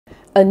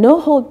A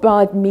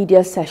no-hold-barred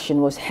media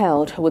session was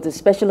held with the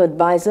Special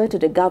Advisor to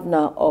the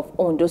Governor of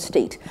Ondo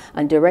State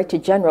and Director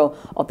General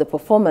of the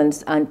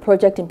Performance and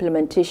Project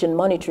Implementation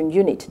Monitoring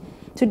Unit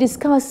to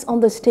discuss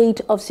on the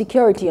state of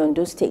security in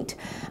Ondo State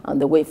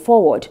and the way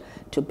forward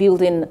to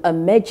building a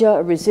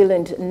major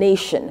resilient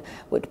nation,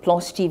 with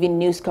Plus TV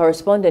news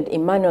correspondent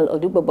Emmanuel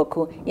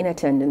Oduboboko in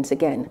attendance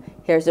again.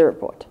 Here's the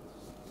report.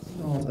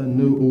 A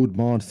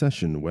no-hold-barred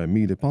session where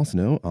media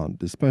personnel and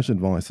the Special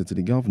Advisor to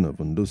the Governor of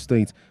Ondo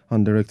State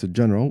and Director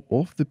General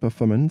of the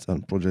Performance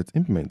and Project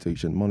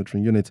Implementation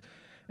Monitoring Unit,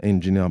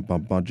 Engineer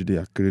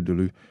Babajide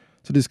Akeredolu,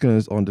 to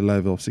discuss on the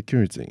level of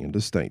security in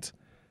the state.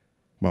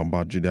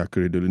 Babajide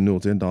Akeredolu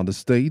noted that the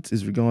state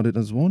is regarded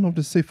as one of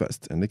the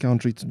safest in the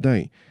country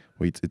today,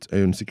 with its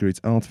own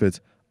security outfit,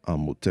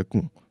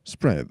 Amotekun,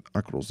 spread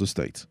across the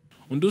state.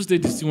 Ondo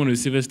State is still one of the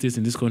safest states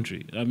in this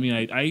country. I mean,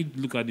 I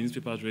look at the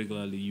newspapers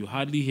regularly. You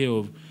hardly hear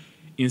of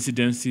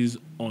incidences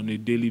on a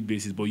daily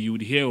basis, but you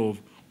would hear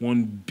of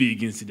one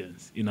big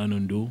incident in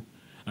Ondo.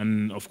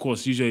 And of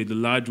course, usually the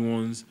large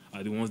ones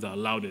are the ones that are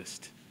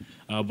loudest.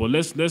 But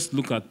let's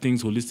look at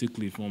things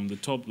holistically from the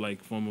top,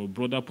 like from a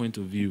broader point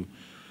of view.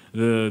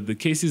 The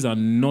cases are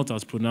not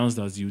as pronounced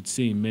as you would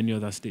say in many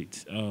other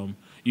states. If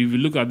you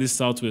look at this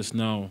Southwest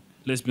now,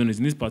 let's be honest,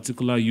 in this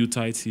particular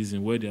U-tide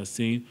season where they are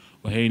saying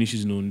we're hearing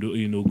issues in Ondo,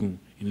 in Ogun,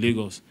 in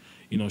Lagos,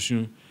 in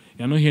Osun,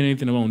 you're not hearing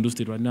anything about Ondo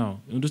State right now.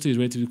 Ondo State is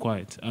relatively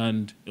quiet,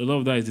 and a lot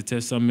of that is a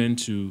testament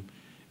to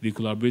the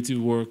collaborative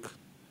work,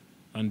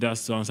 and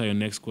that's to answer your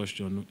next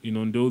question. In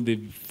Ondo,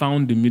 they've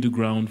found the middle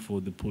ground for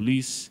the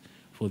police,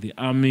 for the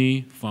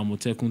army, for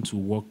Amotekun to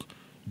work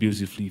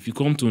beautifully. If you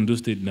come to Ondo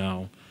State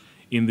now,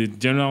 in the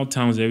general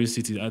towns, every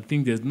city, I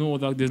think there's no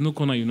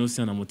corner you don't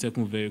see an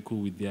Amotekun vehicle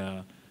with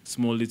their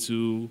small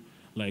little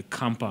like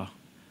camper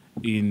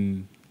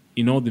in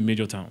all the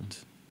major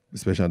towns. The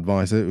Special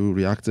Advisor, who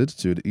reacted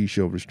to the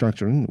issue of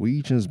restructuring,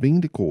 which has been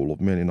the call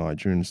of many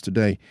Nigerians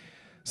today,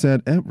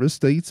 said every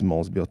state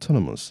must be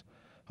autonomous,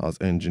 as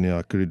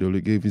Engineer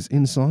Akeredolu gave his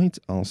insight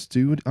as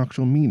to the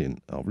actual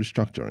meaning of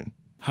restructuring.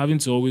 Having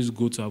to always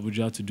go to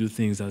Abuja to do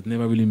things that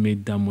never really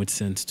made that much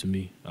sense to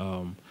me.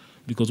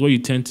 Because what you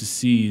tend to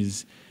see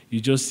is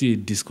you just see a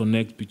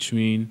disconnect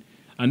between,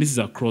 and this is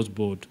across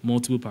board,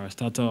 multiple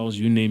parastatals,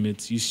 you name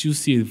it. You still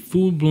see a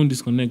full-blown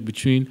disconnect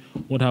between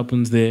what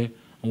happens there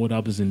and what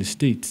happens in the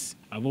States.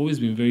 I've always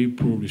been very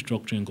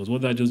pro-restructuring, because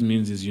what that just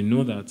means is you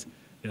know that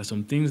there are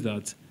some things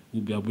that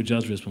will be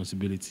Abuja's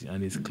responsibility,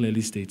 and it's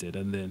clearly stated,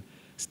 and then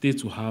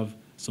states will have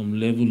some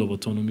level of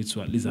autonomy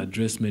to at least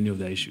address many of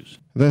their issues.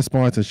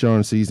 Despite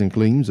assurances and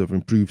claims of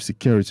improved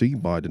security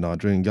by the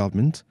Nigerian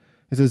government,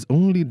 it has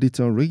only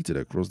deteriorated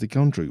across the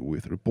country,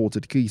 with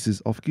reported cases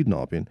of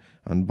kidnapping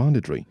and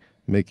banditry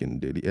making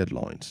daily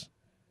headlines.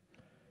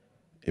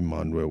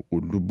 Emmanuel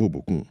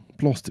Oduboboko,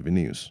 Plus TV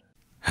News.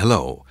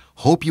 Hello,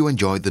 hope you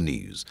enjoyed the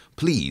news.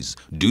 Please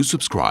do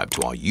subscribe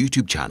to our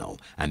YouTube channel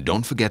and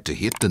don't forget to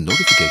hit the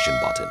notification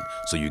button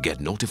so you get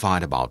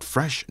notified about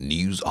fresh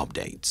news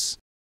updates.